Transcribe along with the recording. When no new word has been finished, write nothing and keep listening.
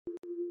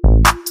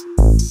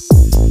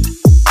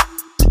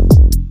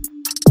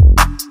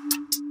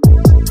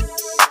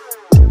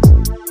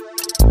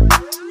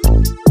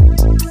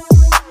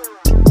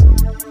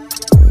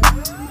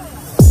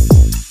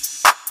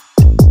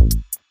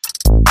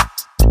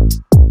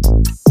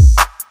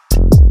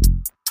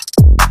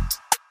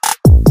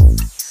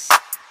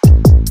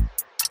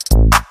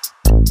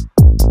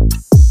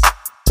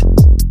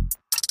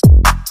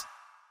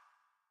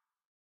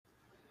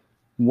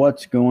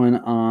What's going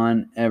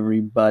on,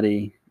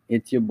 everybody?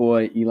 It's your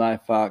boy Eli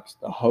Fox,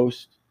 the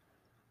host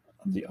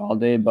of the All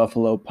Day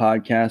Buffalo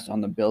podcast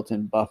on the Built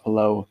in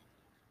Buffalo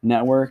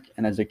network.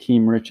 And as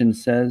Akeem Richens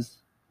says,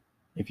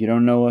 if you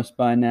don't know us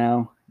by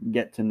now,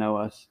 get to know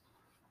us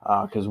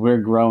because we're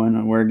growing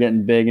and we're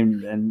getting big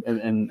and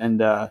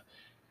we're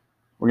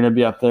going to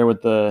be up there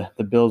with the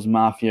Bills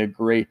Mafia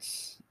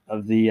greats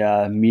of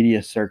the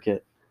media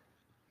circuit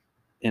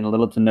in a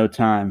little to no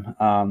time.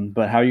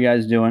 But how are you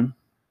guys doing?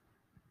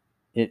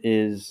 It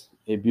is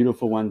a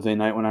beautiful Wednesday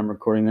night when I'm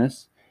recording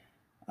this.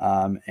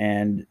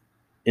 And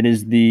it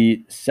is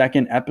the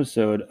second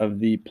episode of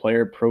the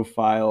player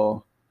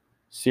profile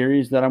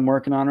series that I'm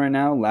working on right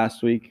now.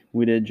 Last week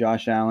we did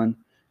Josh Allen,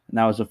 and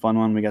that was a fun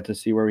one. We got to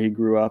see where he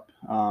grew up,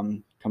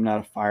 coming out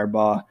of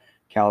Firebaugh,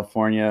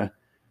 California,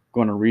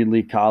 going to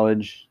Reedley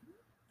College,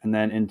 and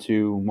then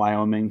into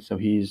Wyoming. So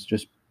he's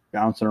just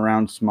bouncing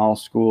around small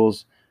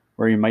schools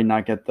where he might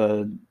not get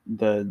the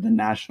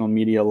national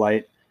media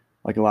light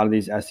like a lot of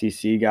these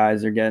SEC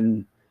guys are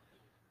getting.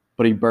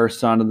 But he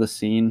bursts onto the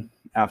scene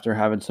after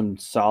having some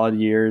solid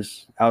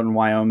years out in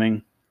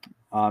Wyoming,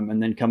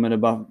 and then coming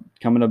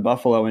to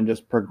Buffalo and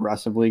just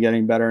progressively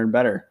getting better and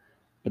better.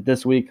 But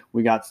this week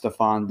we got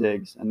Stefon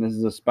Diggs, and this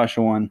is a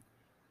special one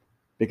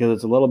because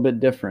it's a little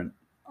bit different.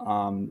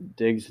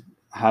 Diggs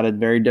had a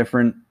very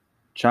different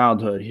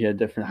childhood. He had a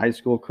different high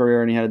school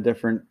career, and he had a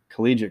different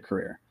collegiate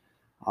career.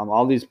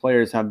 All these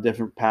players have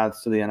different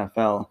paths to the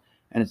NFL,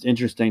 and it's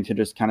interesting to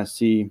just kind of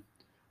see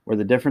where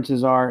the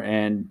differences are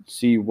and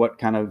see what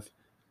kind of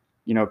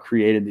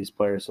created these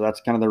players. So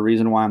that's kind of the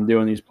reason why I'm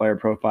doing these player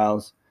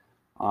profiles.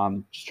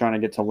 Just trying to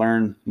get to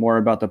learn more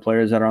about the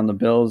players that are on the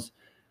Bills,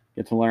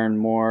 get to learn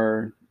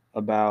more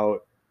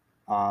about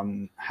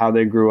how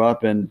they grew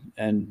up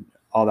and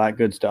all that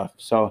good stuff.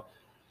 So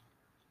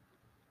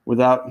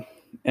without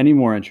any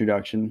more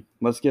introduction,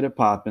 let's get it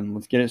popping.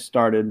 Let's get it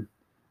started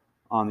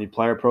on the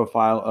player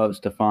profile of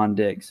Stefon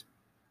Diggs.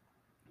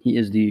 He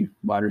is the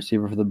wide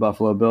receiver for the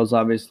Buffalo Bills,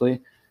 obviously.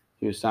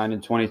 He was signed in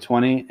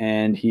 2020,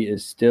 and he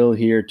is still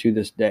here to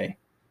this day,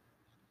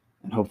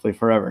 and hopefully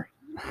forever.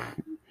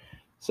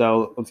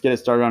 So let's get it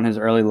started on his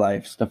early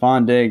life.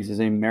 Stefon Diggs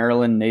is a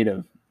Maryland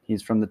native.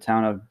 He's from the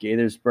town of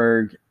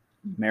Gaithersburg,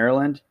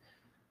 Maryland.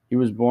 He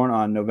was born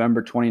on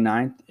November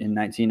 29th in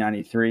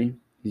 1993.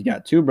 He's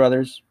got two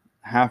brothers,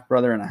 a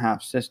half-brother and a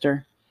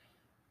half-sister.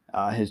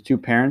 His two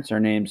parents are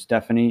named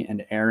Stephanie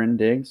and Aaron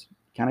Diggs.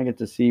 Kind of get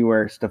to see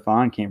where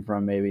Stefon came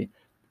from, maybe.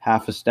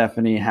 Half of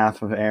Stephanie,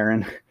 half of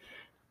Aaron.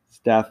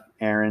 Steph,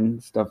 Aaron,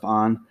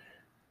 Stefon.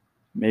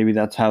 Maybe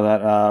that's how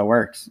that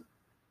works.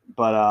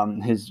 But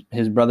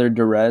his brother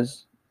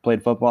Derez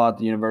played football at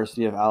the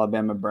University of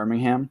Alabama,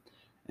 Birmingham,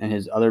 and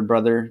his other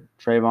brother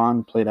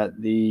Trayvon played at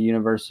the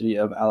University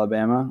of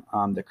Alabama,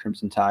 the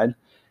Crimson Tide,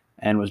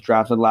 and was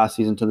drafted last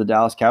season to the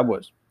Dallas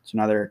Cowboys. So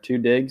now there are two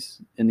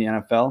Diggs in the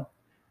NFL,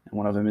 and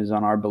one of them is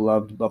on our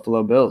beloved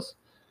Buffalo Bills.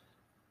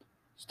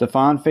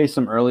 Stefon faced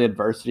some early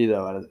adversity,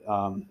 though,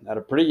 at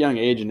a pretty young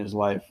age in his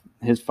life.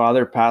 His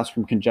father passed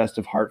from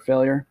congestive heart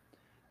failure.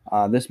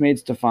 This made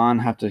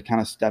Stefon have to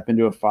kind of step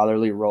into a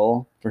fatherly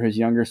role for his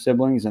younger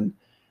siblings and,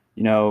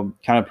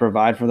 kind of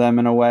provide for them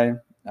in a way,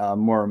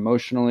 more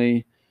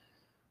emotionally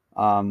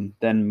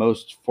than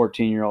most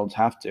 14-year-olds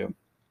have to.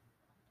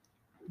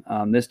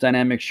 This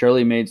dynamic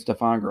surely made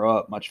Stefon grow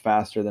up much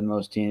faster than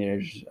most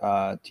teenagers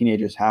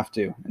have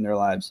to in their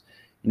lives.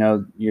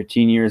 Your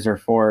teen years are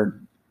for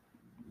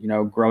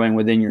growing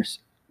within your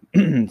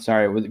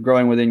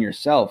growing within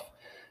yourself.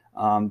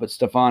 But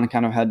Stefon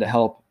kind of had to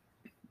help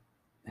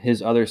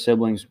his other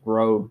siblings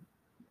grow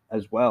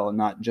as well and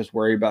not just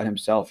worry about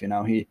himself.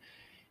 He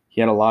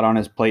had a lot on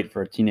his plate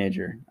for a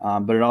teenager.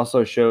 But it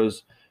also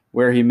shows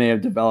where he may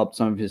have developed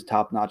some of his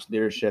top-notch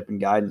leadership and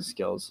guidance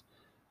skills.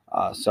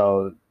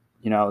 So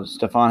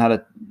Stefon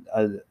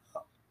had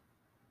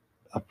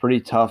a pretty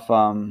tough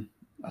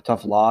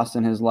loss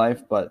in his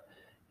life, but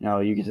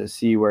you get to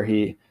see where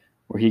he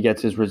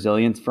gets his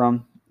resilience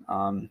from.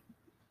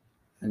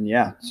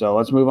 So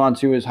let's move on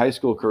to his high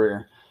school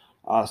career.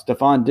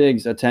 Stefon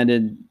Diggs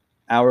attended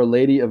Our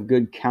Lady of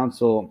Good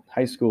Counsel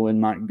High School in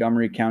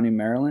Montgomery County,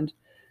 Maryland.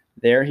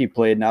 There he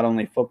played not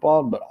only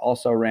football, but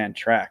also ran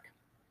track.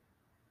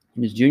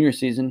 In his junior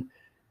season,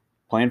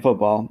 playing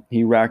football,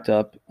 he racked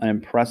up an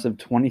impressive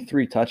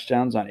 23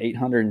 touchdowns on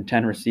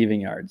 810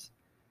 receiving yards.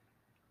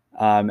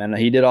 And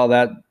he did all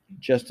that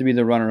just to be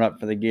the runner-up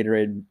for the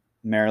Gatorade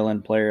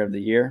Maryland Player of the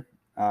Year.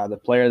 The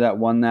player that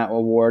won that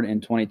award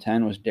in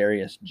 2010 was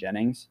Darius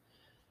Jennings.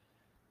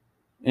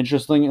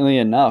 Interestingly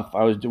enough,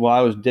 I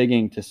was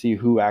digging to see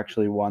who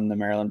actually won the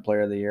Maryland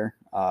Player of the Year.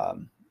 I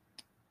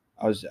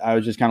was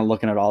just kind of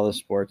looking at all the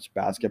sports,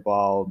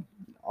 basketball,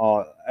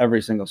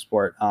 every single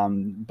sport.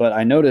 But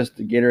I noticed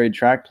the Gatorade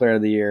Track Player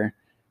of the Year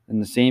in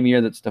the same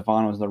year that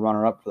Stefon was the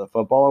runner-up for the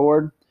football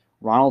award.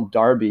 Ronald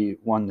Darby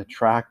won the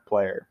Track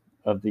Player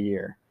of the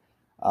Year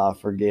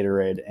for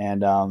Gatorade,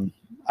 and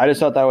I just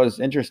thought that was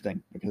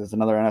interesting because it's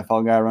another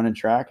NFL guy running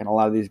track, and a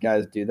lot of these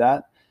guys do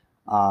that.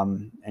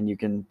 And you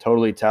can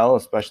totally tell,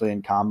 especially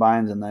in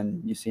combines, and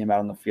then you see him out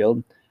on the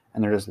field.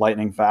 and they're just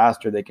lightning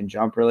fast, or they can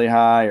jump really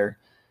high or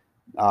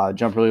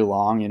jump really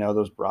long,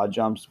 those broad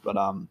jumps. But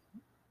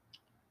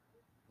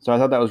so I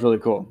thought that was really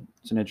cool.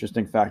 It's an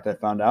interesting fact I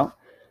found out.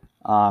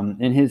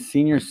 In his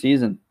senior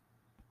season,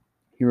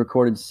 he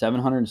recorded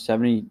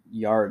 770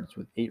 yards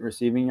with 8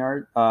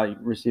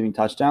 receiving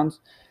touchdowns,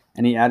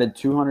 and he added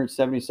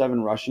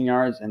 277 rushing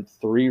yards and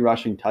 3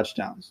 rushing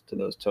touchdowns to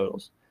those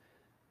totals.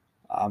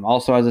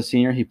 Also, as a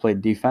senior, he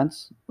played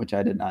defense, which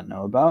I did not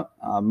know about.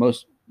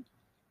 Most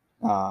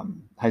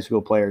high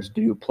school players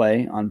do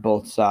play on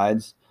both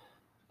sides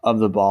of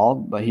the ball,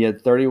 but he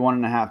had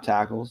 31.5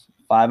 tackles,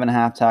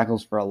 5.5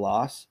 tackles for a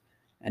loss,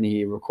 and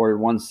he recorded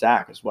 1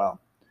 sack as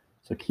well.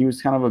 So he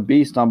was kind of a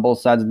beast on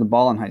both sides of the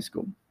ball in high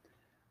school.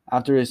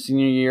 After his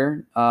senior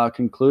year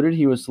concluded,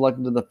 he was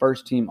selected to the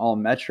first-team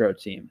All-Metro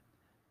team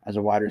as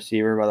a wide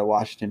receiver by the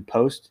Washington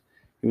Post.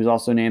 He was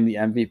also named the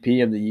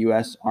MVP of the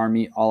U.S.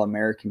 Army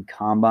All-American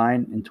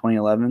Combine in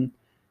 2011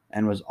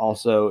 and was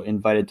also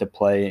invited to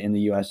play in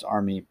the U.S.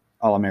 Army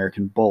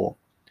All-American Bowl.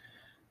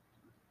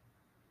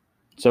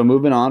 So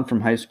moving on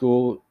from high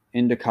school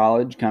into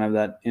college, kind of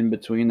that in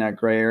between, that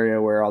gray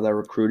area where all that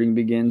recruiting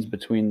begins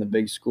between the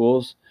big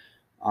schools.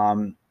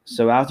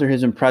 So after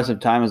his impressive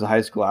time as a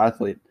high school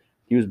athlete,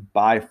 he was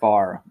by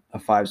far a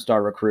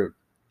 5-star recruit.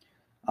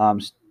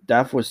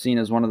 Steph was seen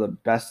as one of the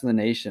best in the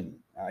nation.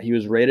 He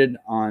was rated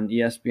on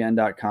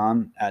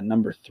ESPN.com at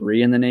number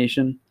 3 in the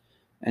nation,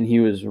 and he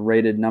was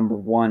rated number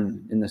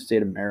 1 in the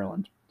state of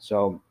Maryland.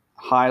 So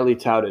highly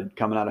touted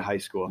coming out of high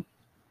school.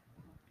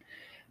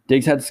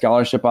 Diggs had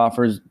scholarship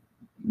offers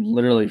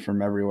literally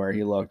from everywhere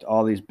he looked.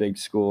 All these big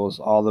schools,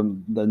 all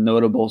the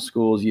notable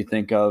schools you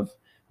think of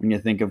when you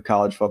think of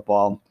college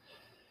football.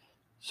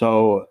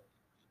 So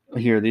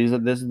here, this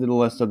is the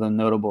list of the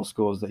notable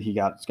schools that he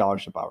got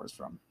scholarship offers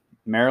from.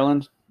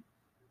 Maryland,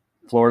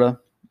 Florida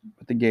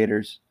with the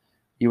Gators,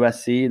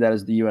 USC, that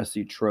is the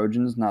USC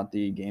Trojans, not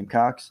the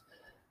Gamecocks,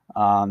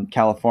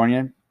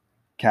 California,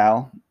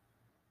 Cal,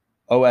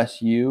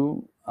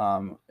 OSU,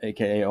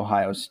 aka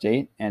Ohio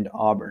State, and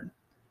Auburn.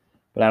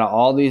 But out of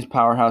all these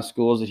powerhouse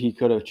schools that he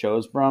could have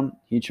chose from,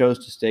 he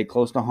chose to stay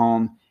close to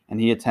home, and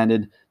he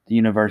attended the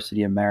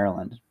University of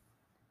Maryland.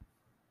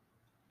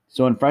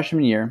 So in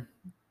freshman year,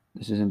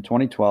 this is in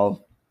 2012,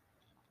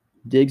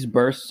 Diggs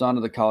bursts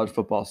onto the college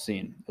football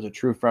scene as a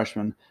true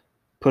freshman,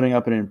 putting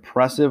up an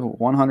impressive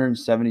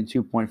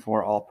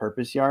 172.4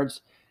 all-purpose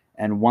yards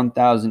and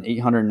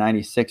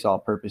 1,896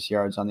 all-purpose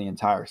yards on the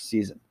entire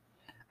season.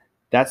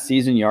 That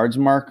season yards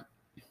mark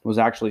was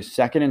actually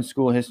second in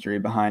school history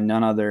behind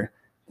none other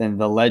than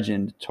the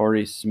legend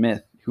Torrey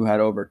Smith, who had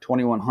over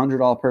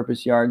 2,100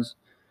 all-purpose yards.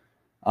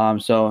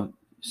 So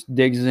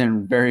Diggs is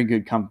in very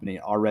good company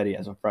already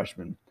as a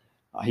freshman.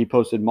 He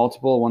posted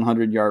multiple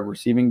 100-yard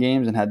receiving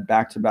games and had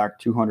back-to-back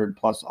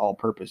 200-plus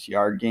all-purpose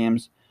yard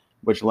games,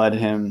 which led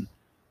him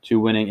to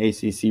winning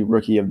ACC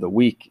Rookie of the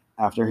Week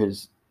after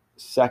his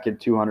second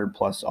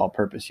 200-plus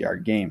all-purpose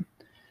yard game.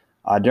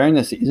 During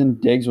the season,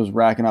 Diggs was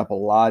racking up a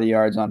lot of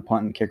yards on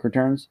punt and kick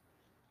returns.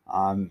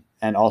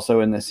 And also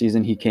in the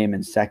season, he came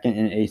in second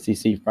in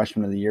ACC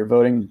Freshman of the Year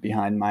voting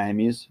behind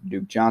Miami's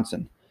Duke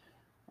Johnson.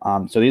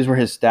 So these were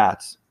his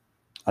stats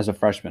as a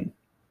freshman.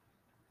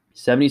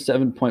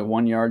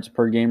 77.1 yards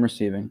per game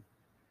receiving,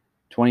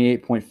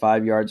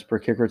 28.5 yards per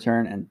kick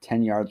return, and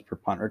 10 yards per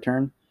punt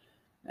return.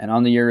 And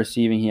on the year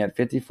receiving, he had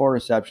 54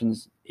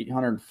 receptions,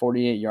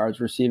 848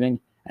 yards receiving,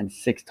 and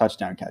 6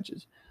 touchdown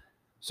catches.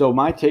 So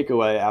my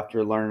takeaway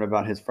after learning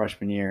about his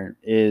freshman year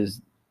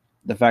is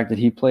the fact that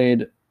he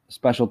played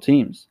special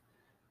teams.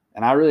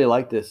 And I really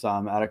like this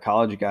out of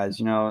college guys.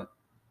 A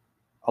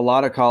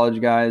lot of college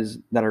guys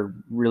that are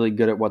really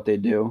good at what they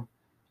do,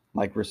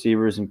 like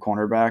receivers and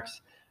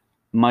cornerbacks,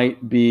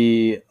 might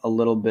be a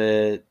little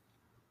bit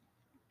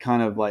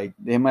kind of like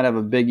they might have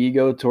a big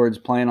ego towards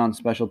playing on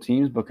special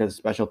teams because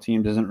special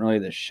teams isn't really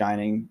the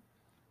shining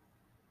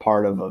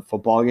part of a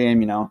football game.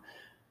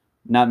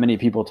 Not many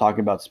people talk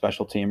about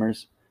special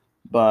teamers,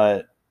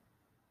 but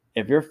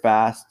if you're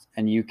fast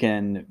and you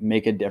can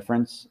make a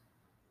difference,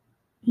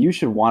 you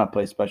should want to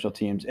play special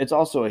teams. It's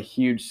also a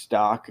huge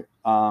stock,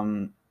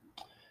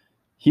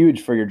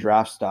 huge for your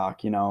draft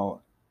stock. A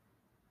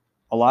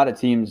lot of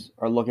teams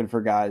are looking for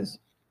guys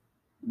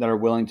that are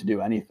willing to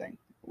do anything,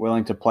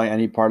 willing to play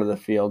any part of the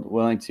field,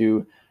 willing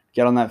to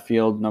get on that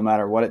field no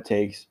matter what it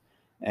takes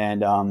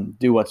and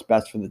do what's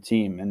best for the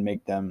team and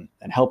make them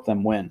and help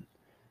them win.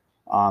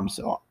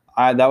 So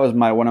that was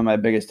one of my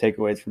biggest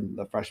takeaways from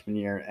the freshman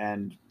year,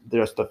 and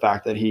just the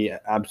fact that he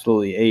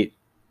absolutely ate.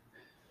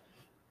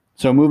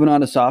 So moving on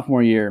to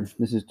sophomore year,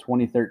 this is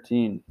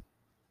 2013.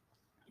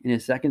 In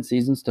his second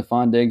season,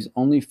 Stefon Diggs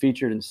only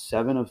featured in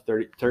 7 of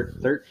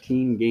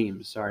 13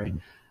 games,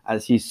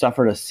 as he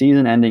suffered a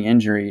season-ending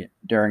injury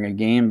during a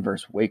game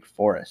versus Wake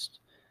Forest.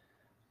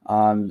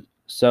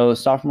 So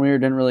sophomore year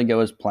didn't really go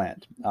as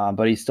planned,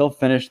 but he still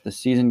finished the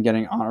season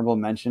getting honorable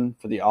mention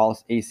for the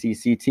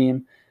All-ACC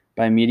team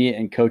by media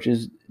and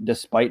coaches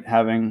despite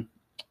having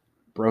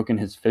broken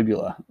his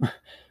fibula,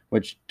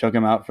 which took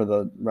him out for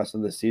the rest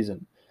of the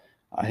season.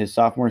 His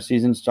sophomore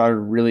season started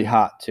really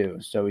hot too.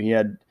 So he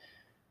had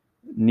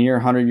near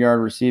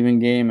 100-yard receiving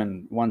game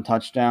and 1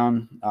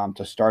 touchdown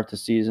to start the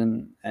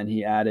season, and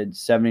he added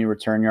 70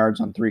 return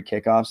yards on 3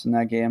 kickoffs in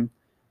that game.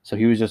 So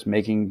he was just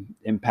making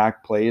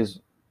impact plays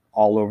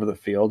all over the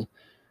field.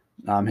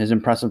 His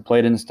impressive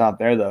play didn't stop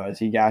there, though, as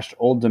he gashed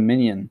Old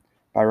Dominion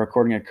by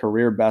recording a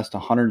career-best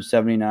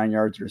 179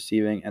 yards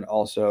receiving and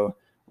also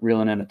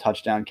reeling in a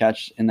touchdown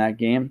catch in that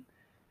game.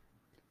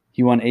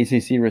 He won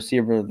ACC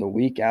Receiver of the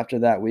Week after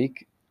that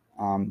week.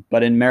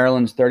 But in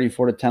Maryland's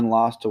 34-10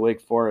 loss to Wake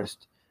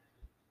Forest,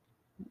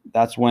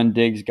 that's when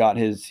Diggs got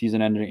his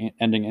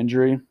season-ending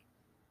injury,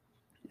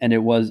 and it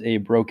was a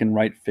broken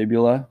right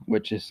fibula,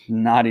 which is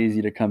not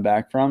easy to come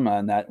back from,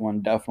 and that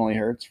one definitely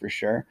hurts for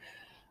sure.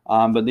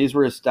 But these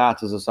were his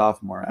stats as a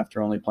sophomore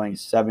after only playing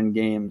 7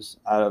 games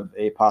out of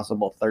a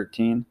possible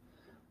 13.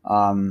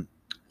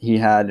 He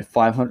had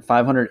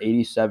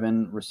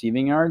 587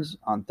 receiving yards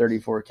on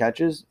 34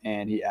 catches,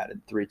 and he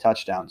added 3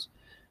 touchdowns.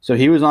 So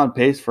he was on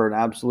pace for an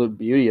absolute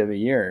beauty of a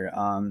year.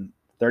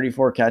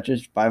 34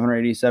 catches,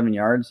 587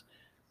 yards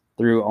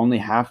through only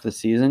half the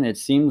season. It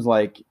seems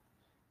like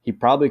he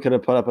probably could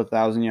have put up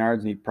 1,000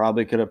 yards, and he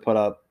probably could have put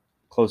up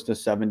close to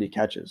 70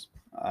 catches,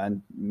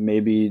 and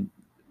maybe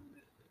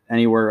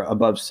anywhere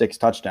above 6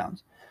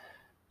 touchdowns.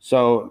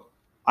 So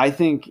I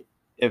think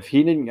if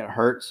he didn't get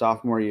hurt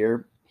sophomore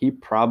year, he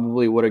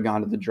probably would have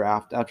gone to the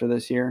draft after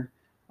this year.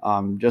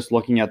 Just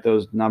looking at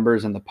those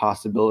numbers and the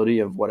possibility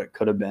of what it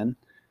could have been.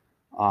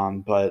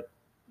 But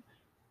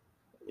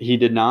he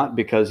did not,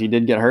 because he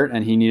did get hurt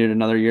and he needed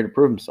another year to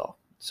prove himself.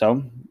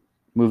 So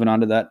moving on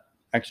to that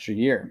extra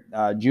year,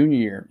 junior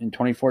year in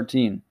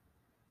 2014,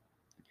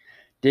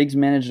 Diggs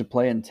managed to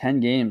play in 10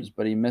 games,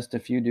 but he missed a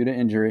few due to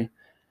injury.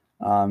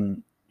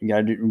 You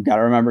got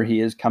to remember he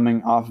is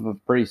coming off of a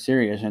pretty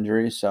serious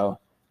injury, so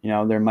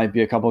there might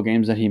be a couple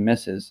games that he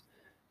misses.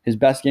 His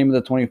best game of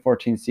the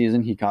 2014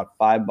 season, he caught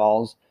 5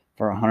 balls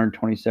for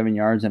 127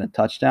 yards and a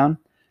touchdown,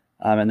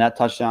 and that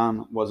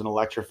touchdown was an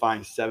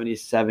electrifying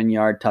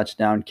 77-yard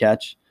touchdown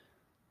catch.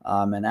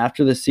 And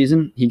after this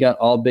season, he got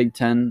all Big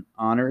Ten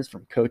honors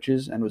from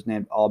coaches and was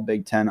named all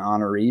Big Ten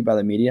honoree by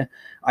the media.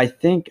 I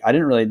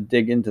didn't really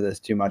dig into this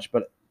too much,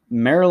 but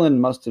Maryland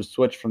must have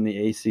switched from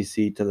the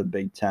ACC to the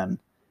Big Ten,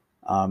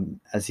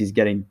 as he's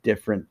getting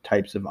different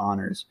types of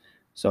honors.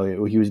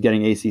 So he was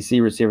getting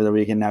ACC Receiver of the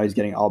Week, and now he's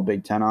getting all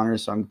Big Ten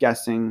honors. So I'm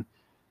guessing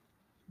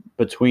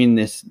between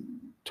this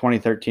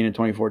 2013 and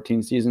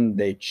 2014 season,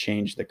 they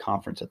changed the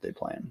conference that they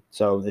play in.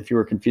 So if you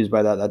were confused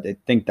by that, I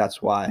think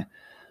that's why.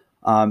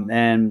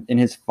 And in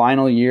his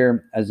final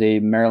year as a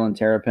Maryland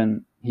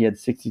Terrapin, he had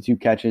 62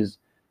 catches,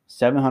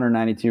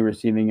 792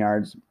 receiving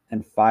yards,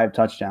 and 5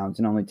 touchdowns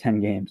in only 10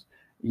 games.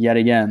 Yet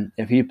again,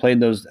 if he played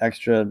those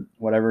extra,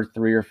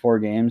 3 or 4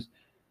 games,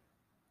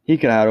 he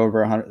could have had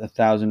over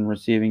 1,000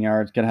 receiving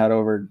yards, could have had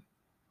over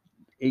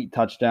 8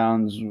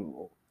 touchdowns,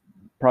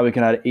 probably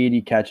could have had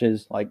 80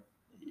 catches. Like,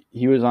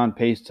 he was on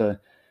pace to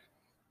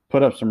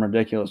put up some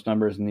ridiculous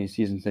numbers in these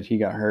seasons that he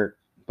got hurt.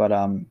 But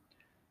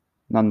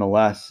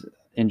nonetheless,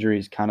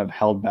 injuries kind of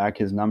held back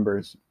his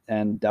numbers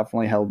and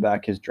definitely held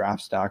back his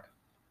draft stock.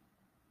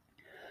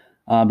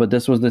 But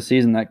this was the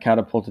season that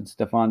catapulted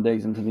Stefon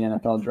Diggs into the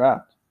NFL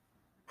draft.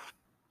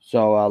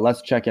 So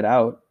let's check it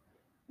out.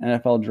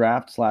 NFL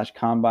draft /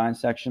 combine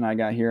section I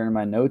got here in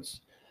my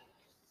notes.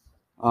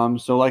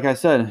 So like I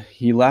said,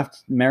 he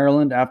left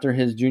Maryland after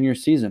his junior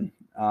season.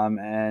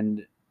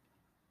 And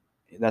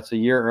that's a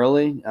year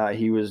early.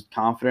 He was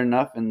confident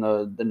enough in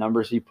the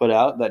numbers he put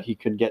out that he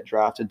could get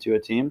drafted to a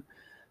team.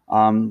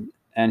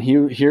 And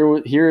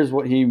here is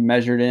what he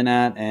measured in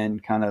at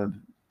and kind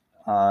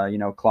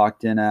of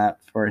clocked in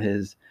at for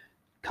his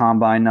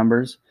combine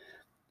numbers.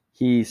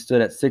 He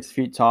stood at 6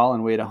 feet tall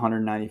and weighed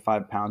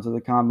 195 pounds at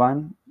the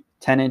combine,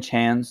 10-inch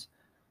hands,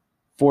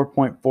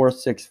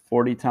 4.46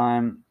 40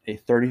 time, a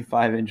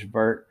 35-inch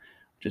vert,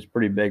 which is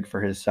pretty big for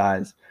his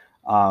size.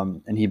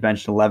 And he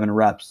benched 11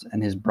 reps,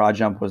 and his broad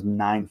jump was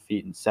 9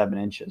 feet and 7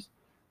 inches.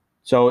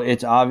 So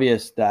it's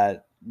obvious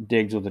that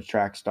Diggs was a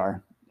track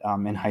star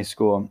in high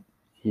school.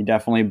 He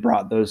definitely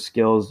brought those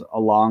skills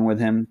along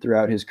with him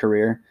throughout his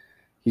career.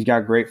 He's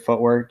got great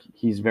footwork.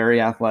 He's very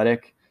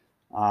athletic,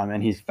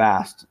 and he's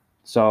fast.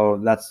 So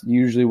that's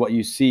usually what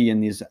you see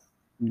in these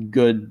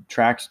good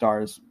track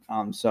stars.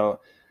 So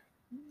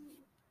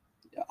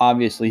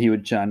obviously he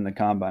would shine in the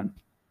combine.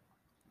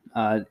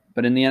 But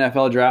in the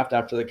NFL draft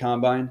after the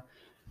combine,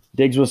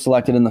 Diggs was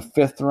selected in the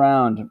 5th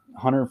round,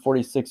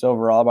 146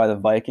 overall by the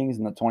Vikings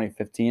in the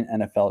 2015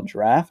 NFL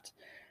draft.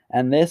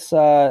 And this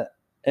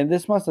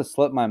must have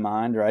slipped my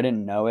mind, or I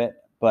didn't know it,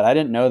 but I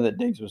didn't know that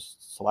Diggs was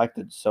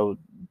selected so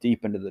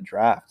deep into the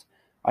draft.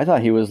 I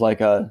thought he was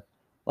like a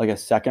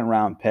 2nd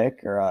round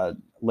pick or a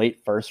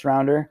late 1st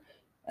rounder.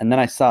 And then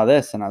I saw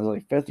this and I was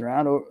like, 5th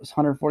round,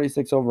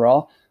 146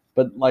 overall.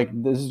 But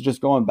this is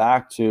just going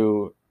back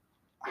to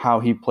how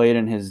he played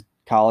in his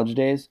college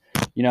days.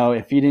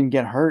 If he didn't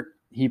get hurt,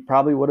 he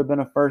probably would have been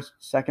a 1st,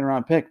 2nd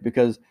round pick,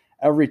 because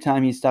every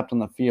time he stepped on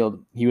the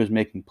field, he was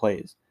making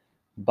plays.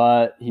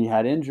 But he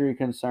had injury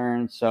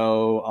concerns,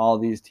 so all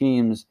these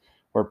teams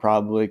were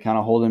probably kind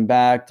of holding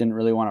back, didn't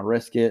really want to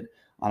risk it.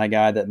 on a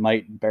guy that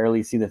might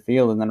barely see the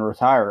field and then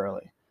retire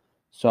early.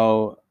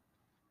 So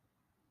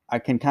I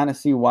can kind of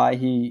see why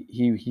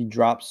he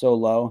dropped so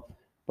low,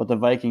 but the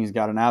Vikings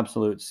got an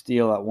absolute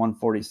steal at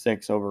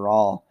 146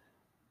 overall,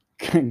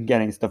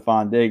 getting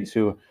Stephon Diggs,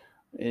 who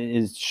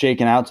is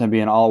shaken out to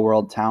be an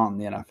all-world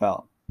talent in the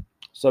NFL.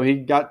 So he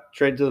got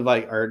traded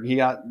to he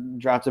got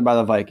drafted by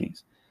the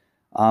Vikings.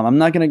 I'm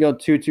not going to go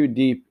too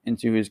deep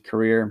into his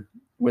career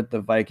with the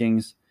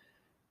Vikings.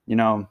 You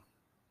know,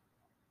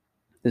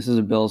 this is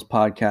a Bills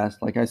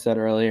podcast. Like I said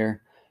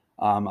earlier,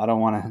 I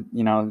don't want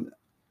to,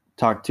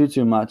 talk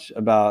too much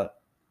about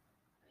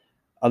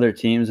other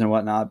teams and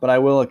whatnot, but I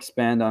will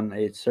expand on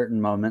a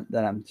certain moment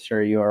that I'm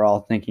sure you are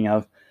all thinking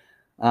of.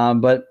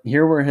 But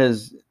here were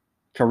his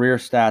career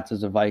stats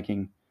as a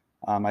Viking.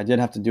 I did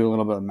have to do a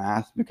little bit of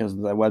math because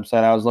the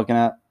website I was looking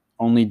at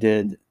only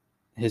did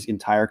his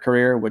entire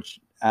career, which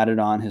added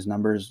on his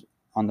numbers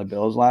on the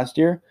Bills last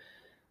year.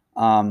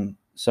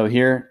 So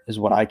here is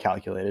what I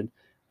calculated.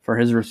 For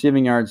his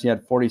receiving yards, he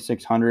had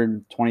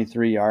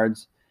 4,623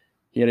 yards.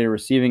 He had a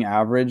receiving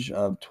average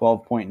of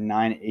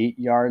 12.98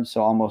 yards,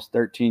 so almost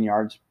 13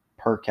 yards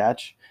per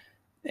catch.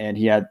 And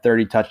he had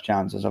 30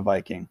 touchdowns as a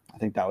Viking. I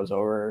think that was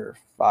over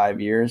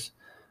 5 years.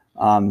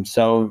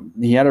 So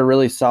he had a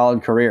really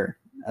solid career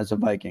as a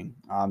Viking.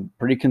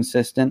 Pretty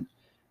consistent,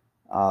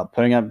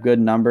 putting up good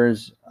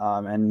numbers,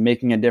 and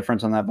making a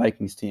difference on that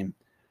Vikings team.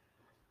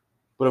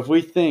 But if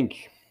we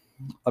think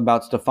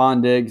about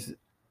Stephon Diggs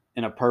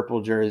in a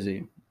purple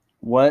jersey,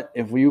 what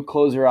if you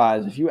close your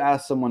eyes, if you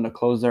ask someone to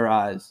close their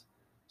eyes,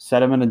 set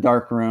them in a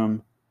dark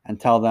room and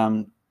tell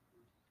them,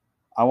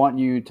 I want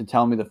you to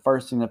tell me the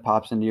first thing that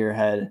pops into your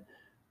head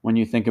when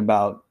you think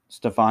about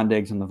Stephon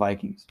Diggs and the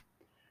Vikings.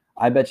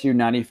 I bet you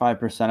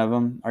 95% of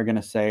them are going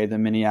to say the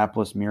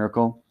Minneapolis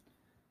Miracle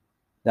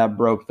that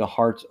broke the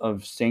hearts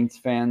of Saints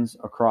fans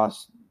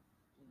across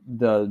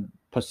the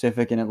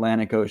Pacific and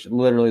Atlantic Ocean.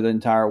 Literally the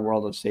entire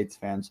world of Saints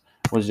fans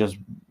was just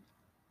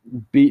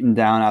beaten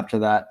down after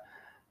that.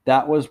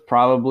 That was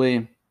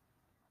probably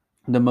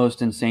the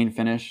most insane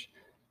finish,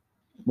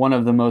 one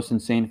of the most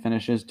insane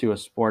finishes to a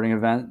sporting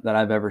event that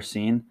I've ever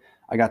seen.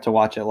 I got to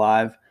watch it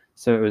live,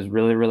 so it was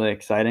really, really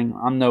exciting.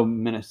 I'm no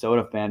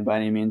Minnesota fan by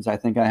any means. I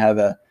think I have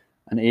an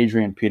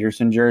Adrian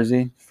Peterson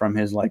jersey from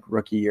his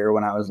rookie year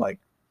when I was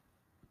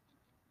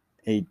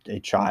a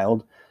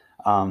child.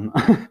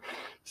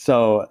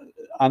 So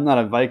I'm not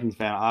a Vikings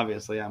fan,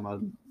 obviously. I'm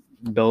a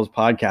Bills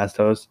podcast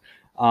host.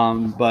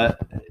 But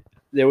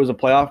there was a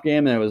playoff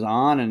game and it was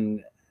on,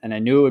 and I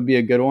knew it would be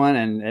a good one,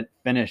 and it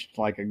finished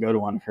like a good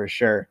one for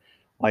sure.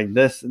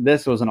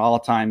 This was an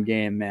all-time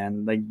game,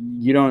 man.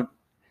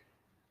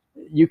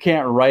 You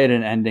can't write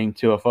an ending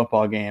to a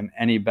football game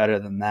any better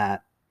than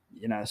that.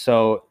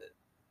 So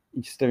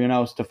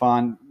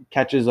Stephon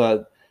catches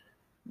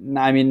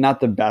not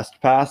the best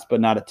pass,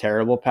 but not a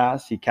terrible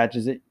pass. He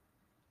catches it.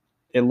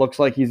 It looks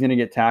like he's going to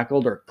get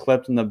tackled or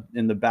clipped in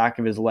the back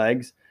of his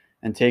legs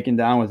and taken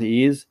down with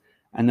ease.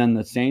 And then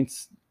the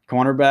Saints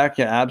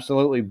cornerback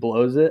absolutely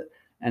blows it,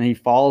 and he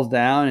falls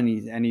down,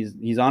 and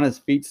he's on his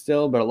feet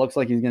still, but it looks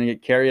like he's going to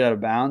get carried out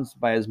of bounds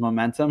by his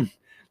momentum.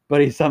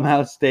 But he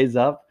somehow stays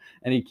up,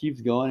 and he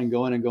keeps going and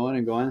going and going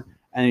and going,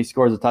 and he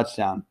scores a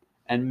touchdown.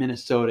 And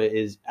Minnesota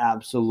is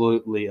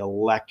absolutely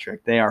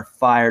electric. They are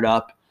fired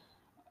up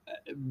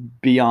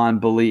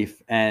beyond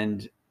belief.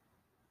 And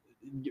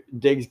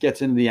Diggs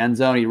gets into the end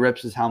zone. He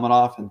rips his helmet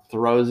off and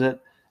throws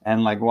it.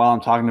 And while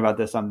I'm talking about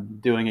this, I'm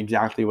doing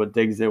exactly what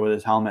Diggs did with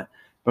his helmet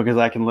because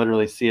I can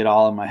literally see it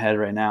all in my head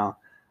right now.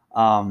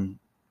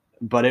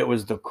 But it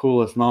was the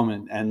coolest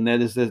moment. And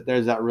there's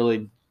that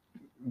really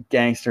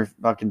gangster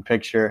fucking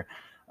picture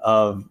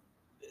of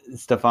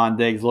Stephon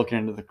Diggs looking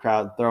into the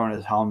crowd, throwing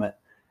his helmet,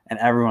 and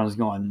everyone's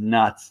going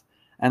nuts.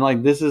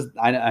 And this is,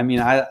 I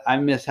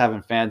miss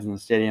having fans in the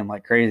stadium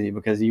like crazy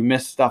because you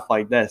miss stuff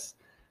like this.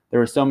 There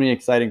were so many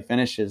exciting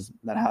finishes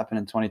that happened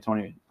in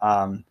 2020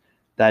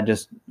 that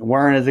just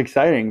weren't as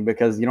exciting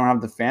because you don't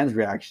have the fans'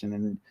 reaction,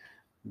 and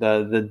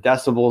the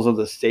decibels of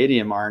the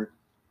stadium aren't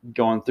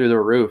going through the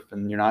roof,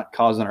 and you're not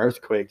causing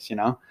earthquakes,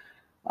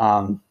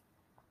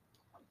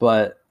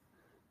 But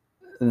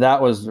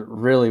that was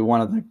really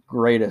one of the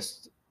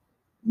greatest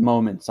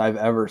moments I've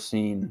ever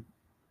seen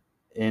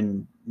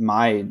in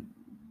my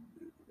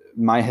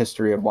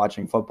history of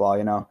watching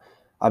football.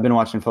 I've been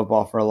watching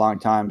football for a long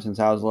time, since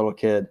I was a little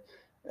kid,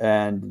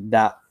 and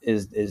that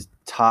is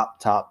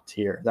top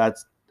tier.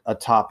 That's a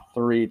top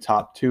 3,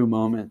 top 2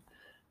 moment.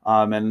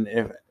 And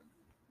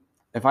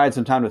if I had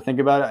some time to think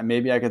about it,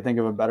 maybe I could think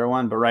of a better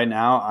one, but right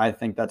now I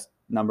think that's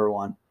number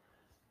 1.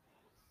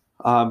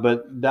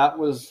 But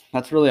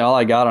that's really all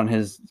I got on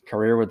his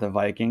career with the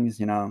Vikings.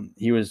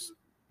 He was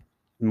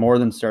more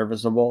than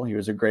serviceable. He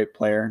was a great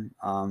player.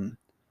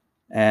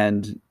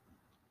 And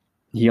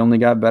he only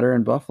got better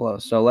in Buffalo.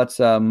 So let's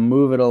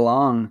move it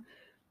along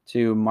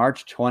to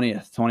March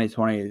 20th,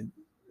 2020,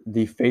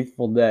 the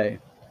fateful day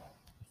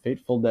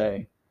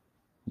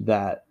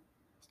that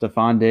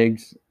Stephon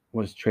Diggs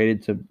was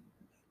traded to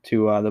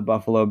the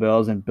Buffalo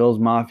Bills, and Bills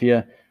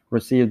Mafia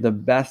received the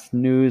best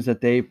news that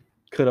they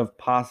could have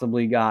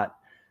possibly got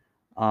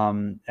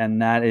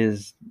And that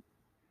is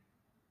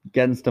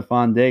getting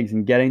Stefon Diggs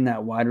and getting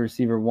that wide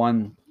receiver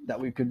one that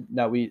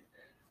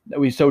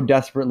we so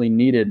desperately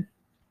needed.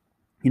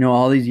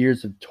 All these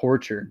years of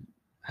torture,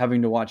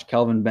 having to watch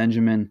Kelvin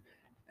Benjamin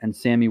and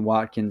Sammy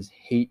Watkins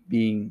hate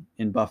being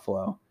in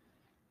Buffalo.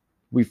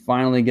 We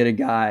finally get a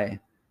guy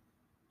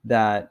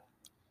that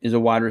is a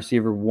wide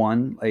receiver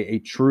one, a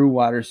true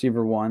wide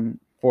receiver one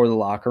for the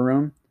locker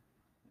room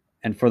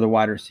and for the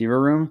wide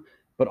receiver room,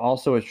 but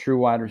also a true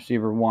wide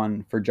receiver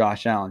one for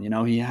Josh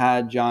Allen. He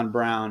had John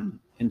Brown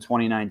in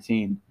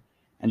 2019,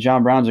 and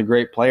John Brown's a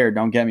great player,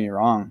 don't get me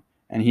wrong,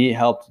 and he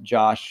helped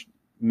Josh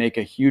make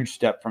a huge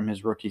step from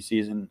his rookie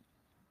season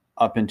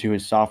up into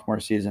his sophomore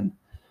season.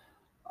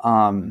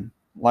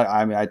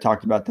 I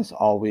talked about this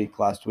all week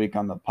last week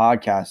on the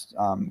podcast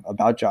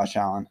about Josh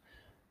Allen,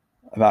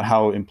 about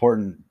how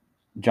important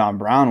John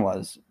Brown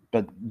was,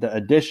 but the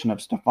addition of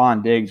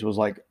Stefon Diggs was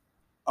like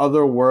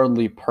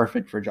otherworldly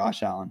perfect for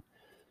Josh Allen.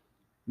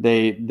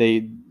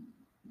 They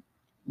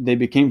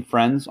became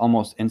friends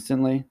almost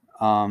instantly.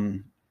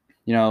 Getting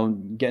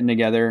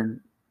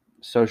together,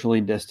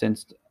 socially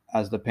distanced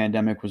as the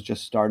pandemic was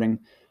just starting,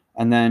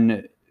 and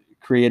then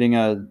creating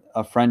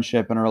a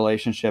friendship and a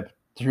relationship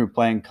through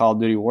playing Call of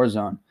Duty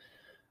Warzone.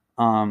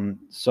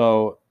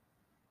 So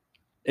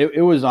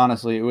it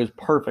was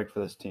perfect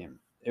for this team.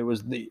 It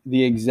was the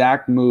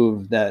exact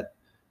move that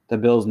the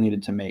Bills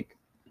needed to make.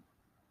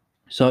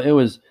 So it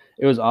was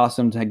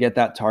awesome to get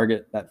that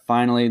target, that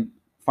finally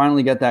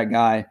get that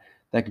guy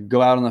that could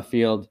go out on the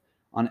field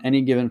on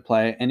any given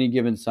play, any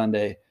given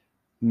Sunday,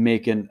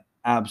 make an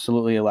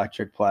absolutely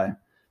electric play.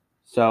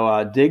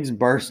 So Diggs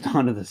burst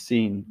onto the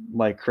scene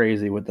like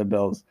crazy with the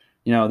Bills.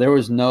 There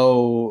was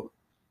no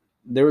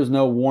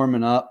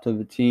warming up to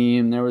the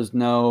team. There was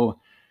no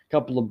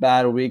couple of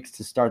bad weeks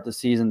to start the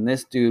season.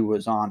 This dude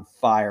was on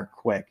fire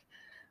quick.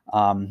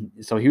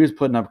 So he was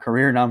putting up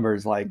career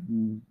numbers like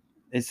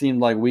it seemed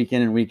like week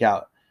in and week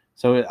out.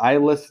 So I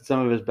listed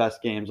some of his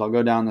best games. I'll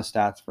go down the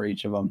stats for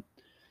each of them.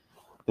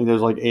 I think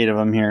there's like 8 of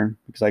them here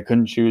because I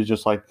couldn't choose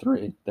just like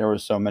 3. There were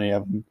so many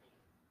of them.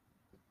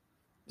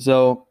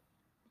 So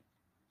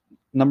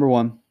number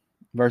 1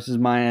 versus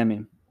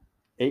Miami,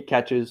 8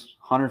 catches,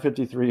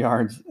 153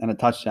 yards, and a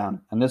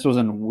touchdown. And this was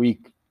in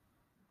week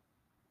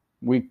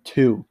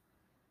 2.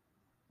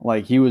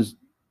 Like he was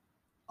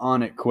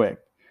on it quick.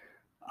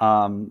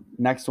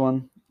 Next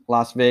one,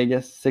 Las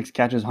Vegas, 6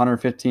 catches,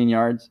 115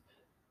 yards.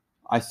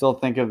 I still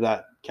think of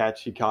that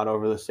catch he caught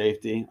over the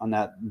safety on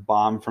that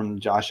bomb from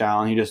Josh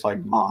Allen. He just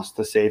like mossed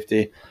the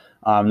safety.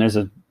 There's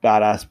a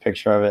badass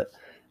picture of it.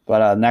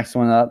 But next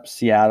one up,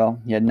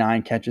 Seattle. He had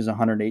 9 catches,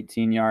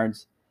 118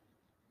 yards.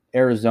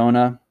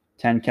 Arizona,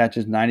 10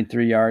 catches,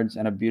 93 yards,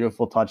 and a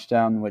beautiful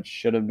touchdown, which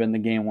should have been the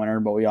game winner,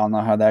 but we all know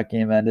how that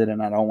game ended,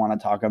 and I don't want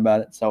to talk about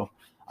it, so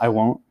I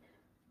won't.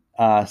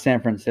 San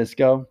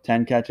Francisco,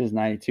 10 catches,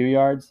 92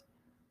 yards.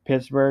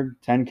 Pittsburgh,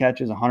 10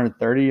 catches,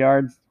 130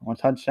 yards, 1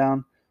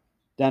 touchdown.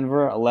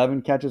 Denver,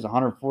 11 catches,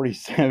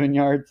 147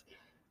 yards.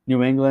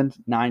 New England,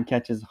 9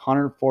 catches,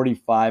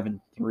 145, and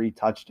 3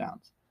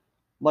 touchdowns.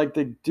 Like,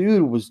 the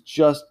dude was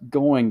just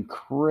going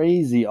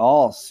crazy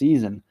all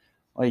season.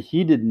 Like,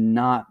 he did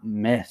not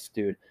miss,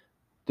 dude.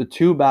 The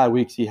 2 bad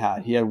weeks he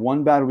had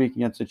 1 bad week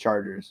against the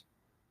Chargers.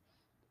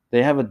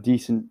 They have a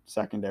decent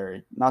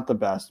secondary. Not the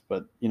best,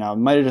 but, it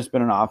might have just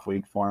been an off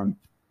week for him.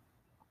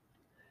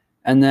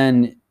 And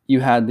then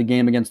you had the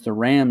game against the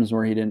Rams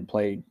where he didn't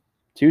play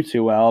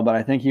too well, but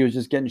I think he was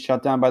just getting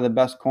shut down by the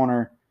best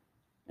corner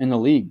in the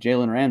league,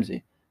 Jalen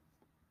Ramsey.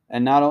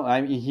 And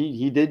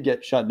he did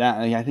get shut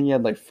down. I think he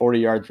had like 40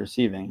 yards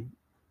receiving,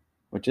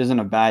 which isn't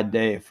a bad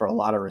day for a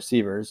lot of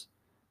receivers.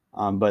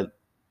 But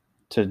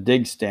to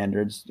Diggs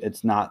standards,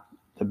 it's not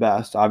the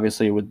best,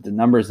 obviously, with the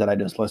numbers that I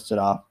just listed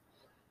off.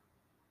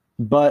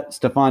 But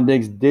Stefon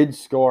Diggs did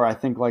score, I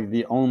think, like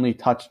the only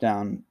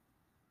touchdown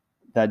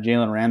that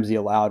Jalen Ramsey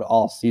allowed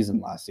all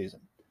season last season.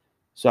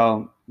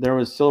 So there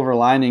was silver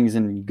linings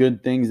and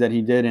good things that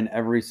he did in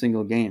every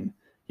single game.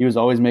 He was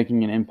always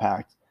making an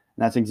impact.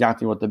 And that's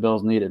exactly what the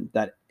Bills needed.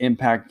 That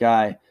impact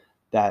guy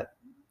that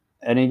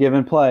any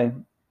given play,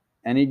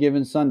 any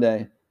given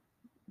Sunday,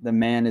 the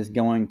man is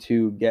going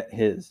to get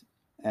his.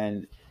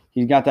 And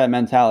he's got that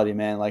mentality,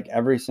 man. Like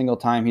every single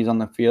time he's on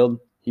the field,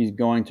 he's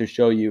going to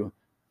show you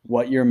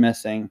what you're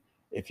missing.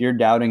 If you're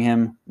doubting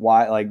him,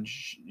 why? Like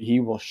he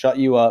will shut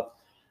you up,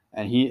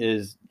 and he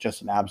is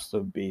just an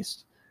absolute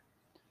beast.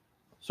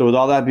 So with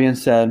all that being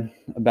said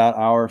about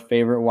our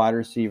favorite wide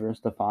receiver,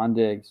 Stefon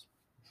Diggs,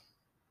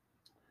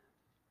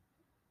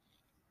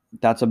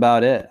 that's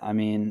about it. I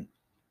mean,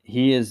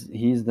 he was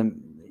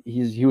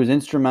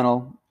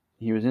instrumental.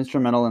 He was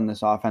instrumental in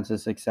this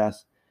offensive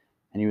success,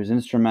 and he was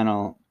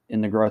instrumental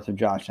in the growth of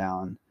Josh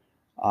Allen.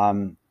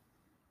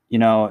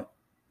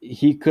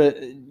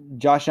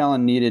 Josh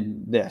Allen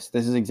needed this.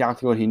 This is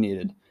exactly what he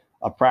needed.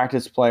 A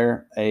practice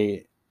player,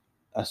 a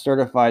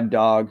certified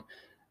dog,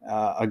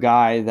 a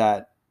guy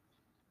that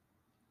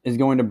is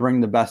going to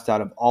bring the best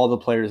out of all the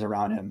players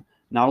around him.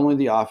 Not only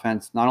the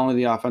offense, not only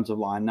the offensive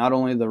line, not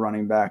only the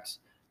running backs,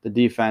 the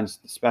defense,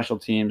 the special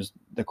teams,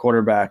 the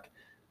quarterback.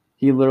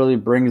 He literally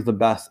brings the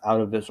best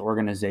out of this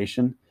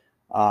organization.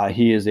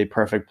 He is a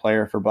perfect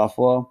player for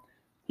Buffalo.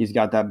 He's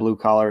got that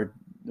blue-collar,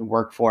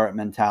 work-for-it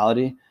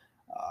mentality.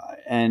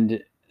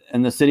 And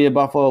the city of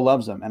Buffalo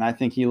loves him. And I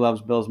think he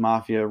loves Bills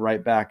Mafia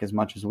right back as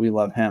much as we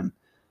love him.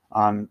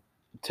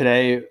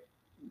 Today,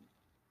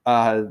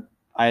 I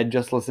had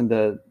just listened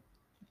to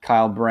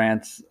Kyle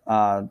Brandt's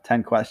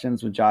 10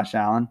 Questions with Josh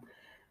Allen.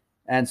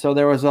 And so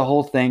there was a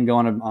whole thing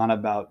going on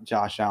about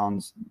Josh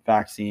Allen's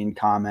vaccine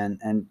comment.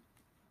 And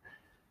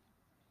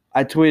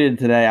I tweeted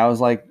today, I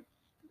was like,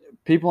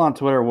 people on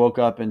Twitter woke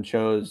up and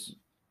chose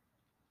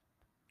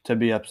to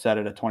be upset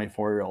at a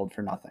 24-year-old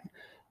for nothing.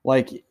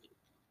 Like,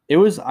 it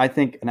was, I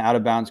think, an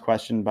out-of-bounds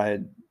question by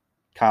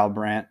Kyle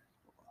Brandt.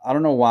 I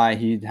don't know why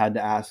he had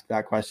to ask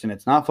that question.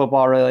 It's not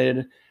football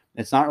related.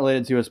 It's not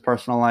related to his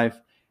personal life.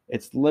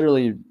 It's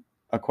literally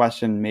a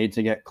question made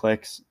to get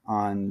clicks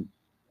on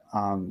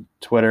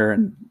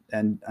Twitter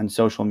and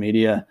social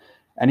media.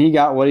 And he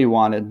got what he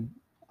wanted,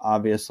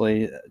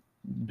 obviously.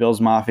 Bills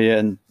Mafia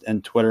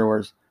and Twitter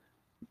was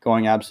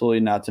going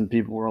absolutely nuts, and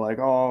people were like,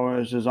 oh,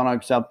 this is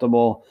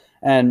unacceptable.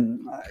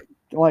 And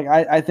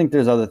I think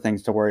there's other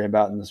things to worry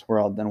about in this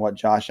world than what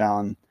Josh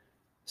Allen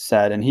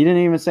said. And he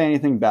didn't even say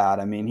anything bad.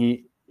 I mean,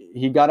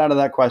 he got out of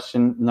that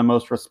question in the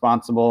most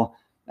responsible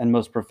and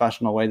most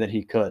professional way that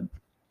he could.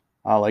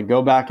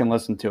 Go back and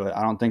listen to it.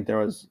 I don't think there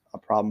was a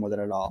problem with it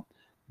at all.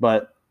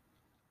 But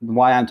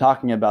why I'm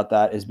talking about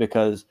that is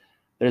because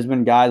there's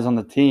been guys on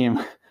the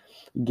team,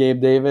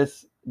 Gabe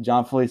Davis,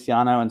 John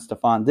Feliciano, and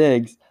Stephon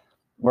Diggs,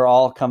 were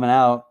all coming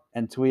out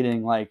and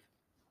tweeting like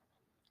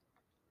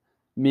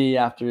me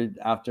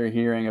after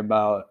hearing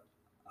about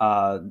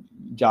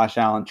Josh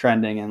Allen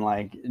trending, and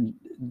like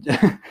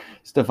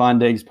Stephon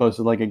Diggs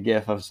posted like a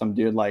gif of some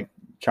dude like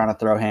trying to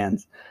throw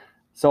hands.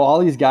 So all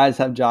these guys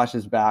have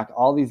Josh's back.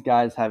 All these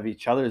guys have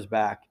each other's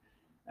back.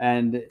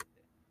 And,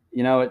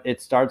 you know,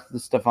 it starts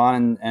with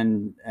Stephon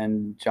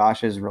and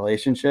Josh's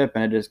relationship,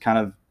 and it just kind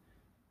of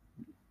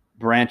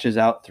branches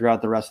out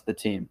throughout the rest of the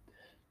team.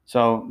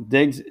 So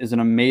Diggs is an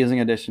amazing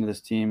addition to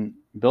this team.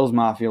 Bills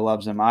Mafia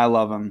loves him. I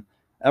love him.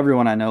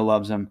 Everyone I know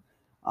loves him.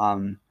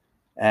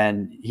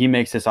 And he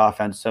makes this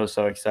offense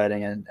so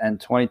exciting. And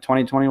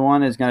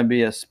 2021 is going to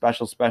be a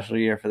special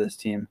year for this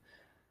team.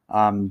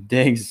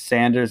 Diggs,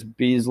 Sanders,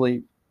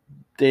 Beasley,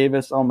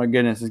 Davis. Oh, my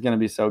goodness, it's going to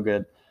be so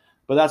good.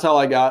 But that's all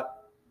I got.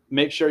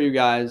 Make sure you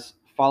guys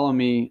follow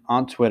me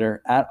on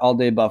Twitter at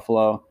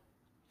AllDayBuffalo.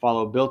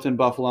 Follow Built in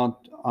Buffalo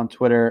on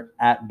Twitter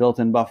at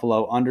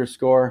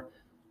BuiltInBuffalo_.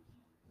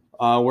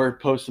 We're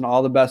posting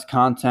all the best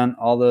content,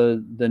 all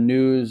the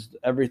news,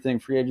 everything,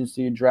 free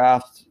agency,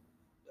 draft,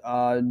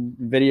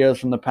 videos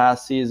from the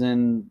past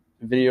season,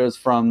 videos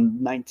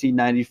from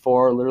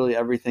 1994, literally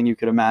everything you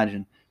could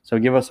imagine. So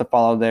give us a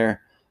follow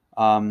there.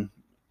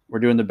 We're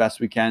doing the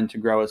best we can to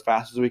grow as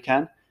fast as we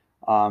can.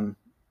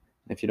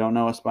 If you don't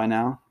know us by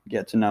now,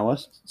 get to know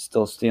us.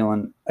 Still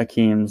stealing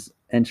Akeem's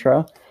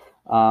intro.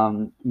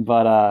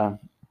 But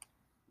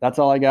that's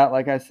all I got.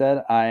 Like I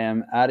said, I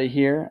am out of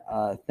here.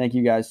 Thank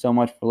you guys so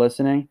much for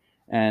listening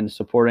and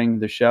supporting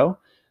the show.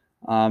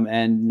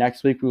 And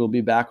next week we will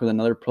be back with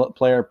another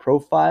player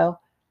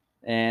profile,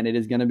 and it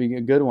is going to be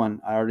a good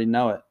one. I already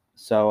know it.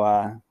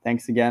 So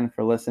thanks again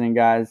for listening,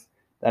 guys.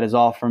 That is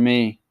all from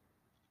me.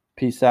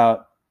 Peace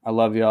out. I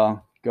love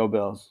y'all. Go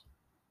Bills.